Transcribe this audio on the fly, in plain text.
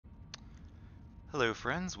Hello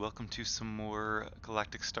friends, welcome to some more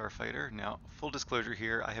Galactic Starfighter. Now, full disclosure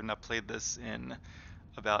here, I have not played this in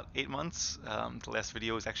about 8 months. The last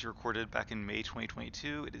video was actually recorded back in May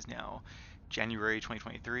 2022. It is now January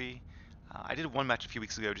 2023. I did one match a few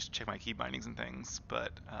weeks ago just to check my key bindings and things,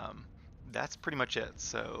 but that's pretty much it.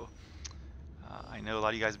 So I know a lot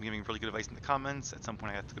of you guys have been giving really good advice in the comments. At some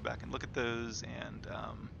point I have to go back and look at those and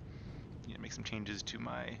make some changes to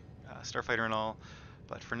my Starfighter and all.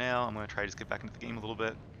 But for now, I'm going to try to just get back into the game a little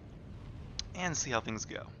bit and see how things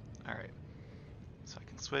go. Alright, so I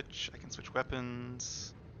can switch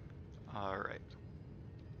weapons. Alright,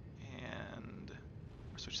 and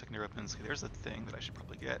switch secondary weapons. Okay, there's a thing that I should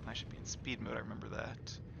probably get, and I should be in speed mode, I remember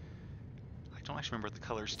that. I don't actually remember what the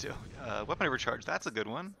colors do. Weapon overcharge, that's a good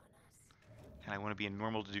one. And I want to be in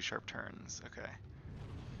normal to do sharp turns, okay.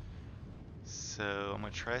 So I'm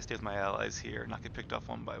going to try to stay with my allies here, not get picked off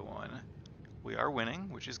one by one. We are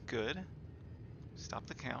winning, which is good. Stop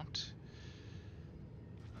the count.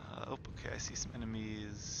 Oh, okay, I see some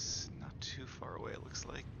enemies not too far away, it looks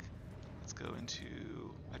like. Let's go into...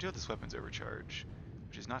 I do have this weapons overcharge,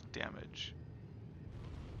 which is not damage.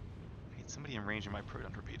 I need somebody in range of my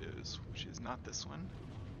Proton Torpedoes, which is not this one.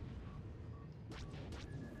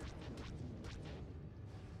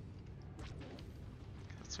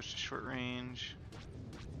 Let's switch to short range.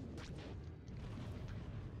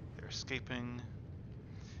 They're escaping.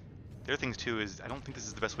 The other thing too is I don't think this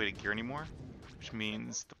is the best way to gear anymore, which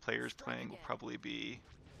means the players playing will probably be...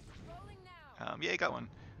 yeah, I got one.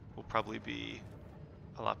 Will probably be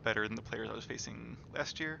a lot better than the players I was facing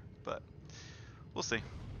last year, but we'll see.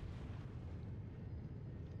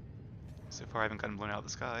 So far I haven't gotten blown out of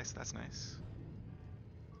the sky, so that's nice.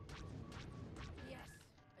 Yes,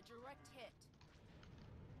 a direct hit.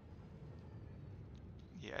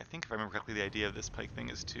 Yeah, I think if I remember correctly, the idea of this Pike thing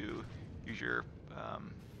is to use your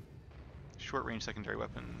short-range secondary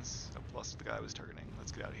weapons. Oh, lost the guy I was targeting.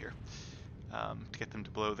 Let's get out of here. To get them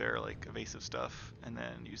to blow their like evasive stuff, and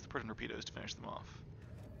then use the Proton Torpedoes to finish them off.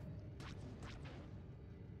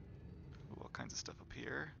 Ooh, all kinds of stuff up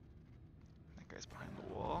here. That guy's behind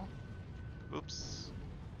the wall. Oops.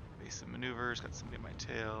 Evasive maneuvers. Got somebody in my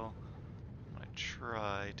tail. I'm gonna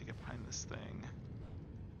try to get behind this thing.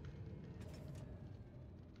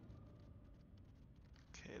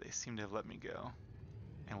 Okay, they seem to have let me go.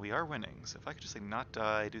 And we are winning, so if I could just like not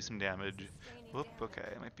die, do some damage. Whoop, okay,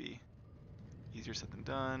 it might be easier said than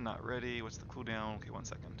done. Not ready. What's the cooldown? Okay, 1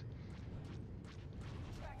 second.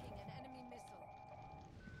 Tracking an enemy missile.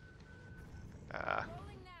 Ah.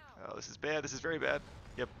 Rolling now. Oh, this is bad. This is very bad.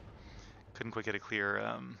 Yep. Couldn't quite get a clear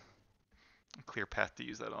path to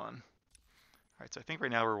use that on. Alright, so I think right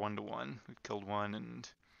now we're 1-1. We've killed one and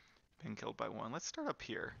been killed by one. Let's start up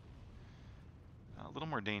here. A little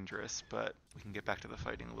more dangerous, but we can get back to the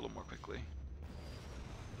fighting a little more quickly.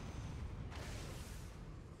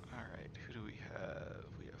 Alright, who do we have?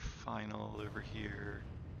 We have Final over here.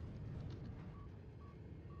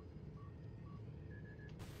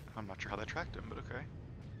 I'm not sure how that tracked him, but okay.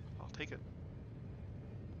 I'll take it.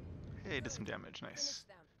 Hey, did some damage. Nice.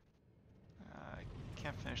 I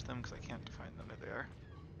can't finish them because I can't find them. There they are.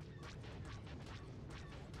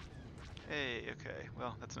 Hey, okay.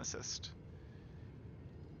 Well, that's an assist.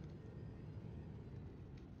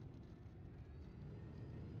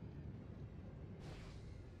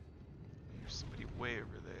 There's somebody way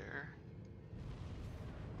over there.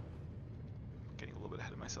 I'm getting a little bit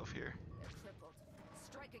ahead of myself here. They're crippled.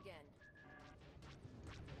 Strike again.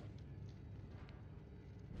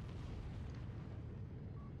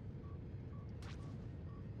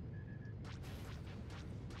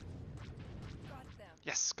 Got them.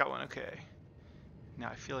 Yes, got one. Okay. Now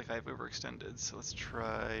I feel like I've overextended, so let's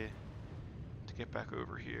try to get back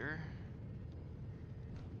over here.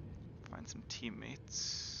 Find some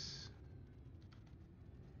teammates.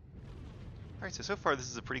 Alright, so far this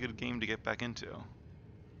is a pretty good game to get back into.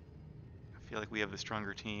 I feel like we have the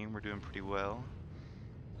stronger team, we're doing pretty well.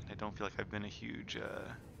 And I don't feel like I've been a huge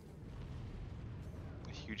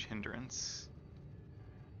hindrance.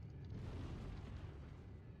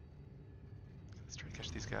 Let's try to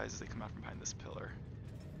catch these guys as they come out from behind this pillar.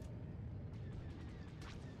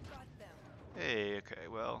 Got them. Hey, okay,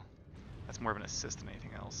 well, that's more of an assist than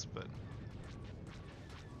anything else, but...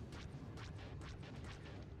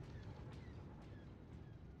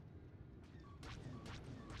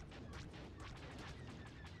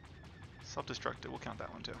 Self-destructed, we'll count that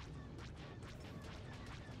one too.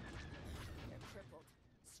 They're crippled.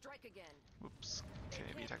 Strike again. Whoops. Okay,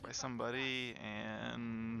 be attacked by somebody,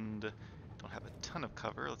 and don't have a ton of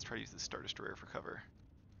cover. Let's try to use the Star Destroyer for cover.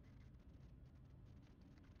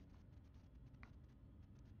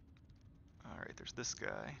 Alright, there's this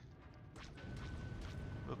guy.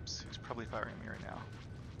 Oops, who's probably firing at me right now.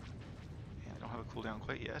 And I don't have a cooldown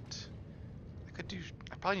quite yet.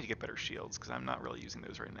 I probably need to get better shields, because I'm not really using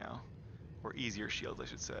those right now. Or easier shields, I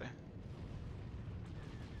should say.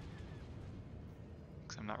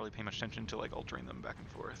 Because I'm not really paying much attention to like altering them back and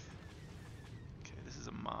forth. Okay, this is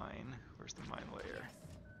a mine. Where's the mine layer? Yes.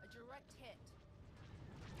 A direct hit.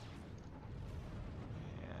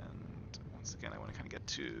 And once again, I want to kind of get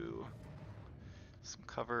to some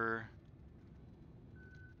cover.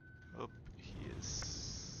 Oh, he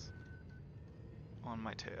is on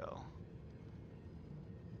my tail.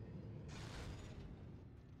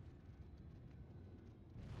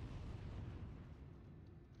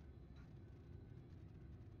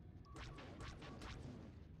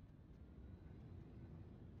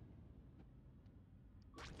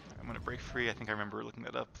 I'm going to break free. I think I remember looking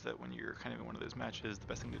that up, that when you're kind of in one of those matches, the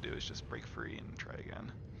best thing to do is just break free and try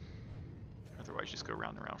again. Otherwise, you just go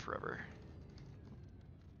round and round forever.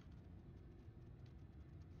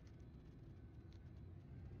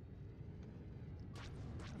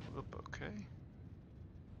 Oop, okay.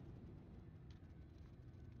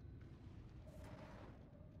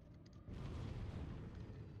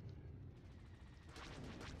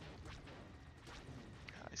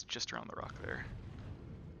 He's just around the rock there.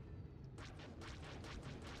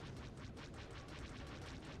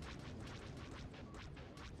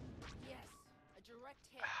 Yes. A direct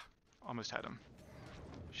hit. Almost had him.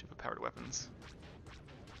 Should have powered weapons.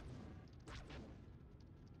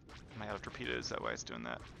 Am I out of torpedoes? Is that why it's doing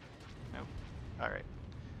that? Nope. Alright.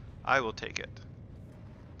 I will take it.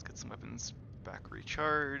 Let's get some weapons back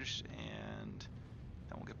recharged, and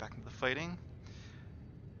then we'll get back into the fighting.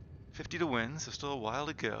 50 to win, so still a while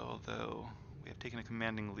to go, though we have taken a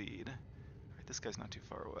commanding lead. Alright, this guy's not too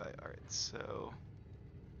far away. Alright, so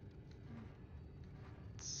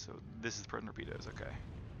this is the Proton torpedoes, okay.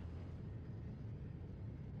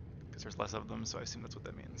 Because there's less of them, so I assume that's what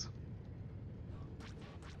that means.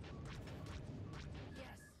 Yes.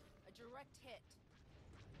 A direct hit.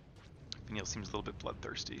 Neil seems a little bit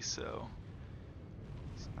bloodthirsty, so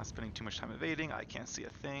he's not spending too much time evading. I can't see a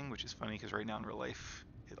thing, which is funny because right now in real life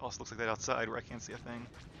it also looks like that outside where I can't see a thing.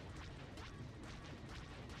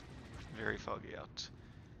 Very foggy out.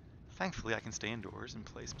 Thankfully I can stay indoors and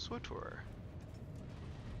play some SWTOR.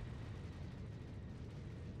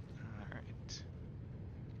 Alright.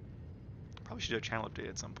 Probably should do a channel update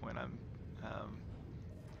at some point.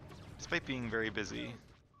 Despite being very busy,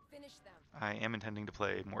 Finish them. I am intending to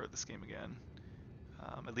play more of this game again.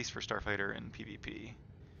 At least for Starfighter and PvP.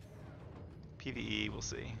 PvE, we'll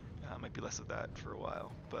see. Might be less of that for a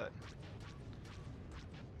while, but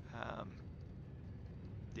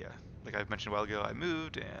yeah, like I mentioned a while ago, I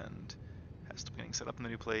moved and still getting set up in the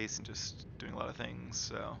new place and just doing a lot of things,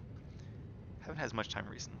 so haven't had as much time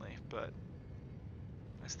recently, but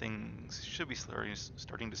as things should be starting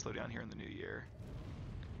to slow down here in the new year,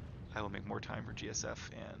 I will make more time for GSF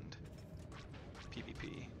and PvP.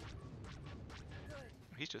 Good.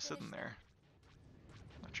 He's just sitting there.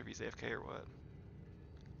 Not sure if he's AFK or what.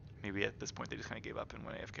 Maybe at this point they just kind of gave up and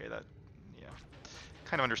went AFK. That, yeah,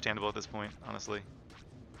 kind of understandable at this point, honestly.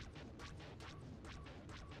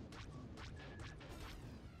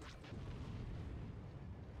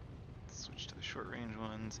 Switch to the short range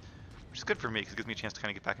ones, which is good for me because it gives me a chance to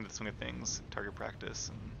kind of get back into the swing of things, target practice,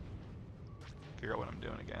 and figure out what I'm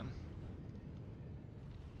doing again.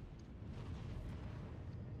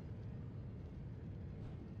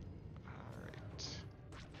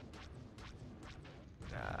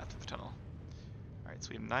 Through the tunnel. Alright, so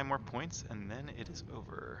we have 9 more points, and then it is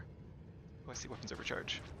over. Oh, I see weapons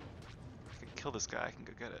overcharge. I can kill this guy, I can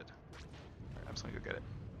go get it. Alright, I'm just gonna go get it.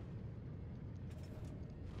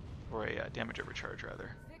 Or a damage overcharge,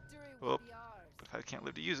 rather. Victory Oh, will be ours. but if I can't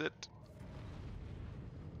live to use it...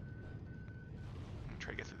 I'm gonna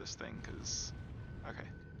try to get through this thing, because... Okay.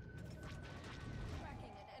 Tracking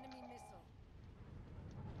an enemy missile.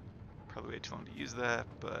 Probably wait too long to use that,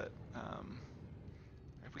 but...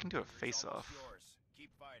 if we can do a face-off... Keep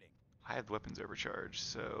fighting. I have the weapons overcharge,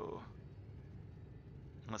 so...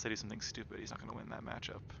 Unless I do something stupid, he's not going to win that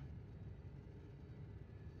matchup.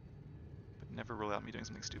 But never rule out me doing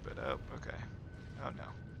something stupid. Oh, okay. Oh no.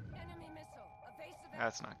 Enemy missile. Evasive.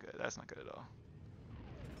 That's not good. That's not good at all.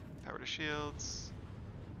 Power to shields.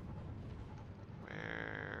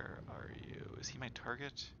 Where are you? Is he my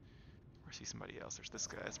target? Or is he somebody else? There's this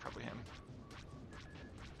guy. It's probably him.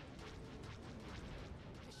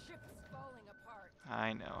 The ship is falling apart.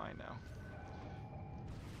 I know, I know.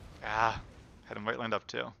 Ah! Had him right lined up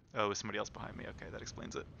too. Oh, it was somebody else behind me. Okay, that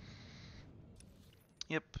explains it.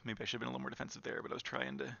 Yep, maybe I should have been a little more defensive there, but I was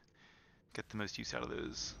trying to get the most use out of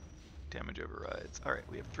those damage overrides. Alright,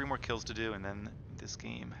 we have 3 more kills to do, and then this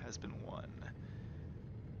game has been won.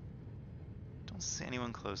 Don't see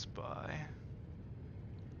anyone close by.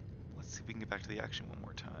 Let's see if we can get back to the action one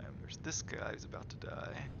more time. There's this guy who's about to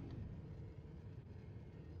die.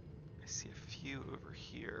 I see a few over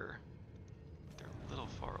here, but they're a little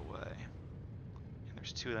far away. And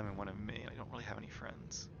there's 2 of them and 1 of me, and I don't really have any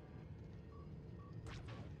friends.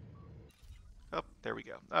 Oh, there we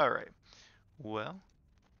go. Alright. Well,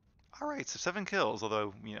 alright, so 7 kills,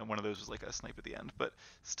 although, you know, one of those was like a snipe at the end, but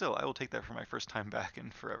still, I will take that for my first time back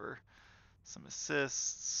in forever. Some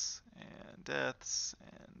assists, and deaths,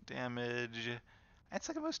 and damage. And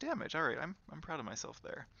second most damage. Alright, I'm proud of myself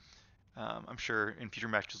there. I'm sure in future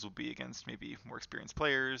matches will be against maybe more experienced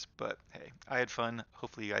players, but hey, I had fun.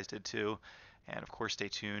 Hopefully you guys did too. And of course, stay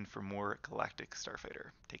tuned for more Galactic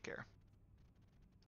Starfighter. Take care.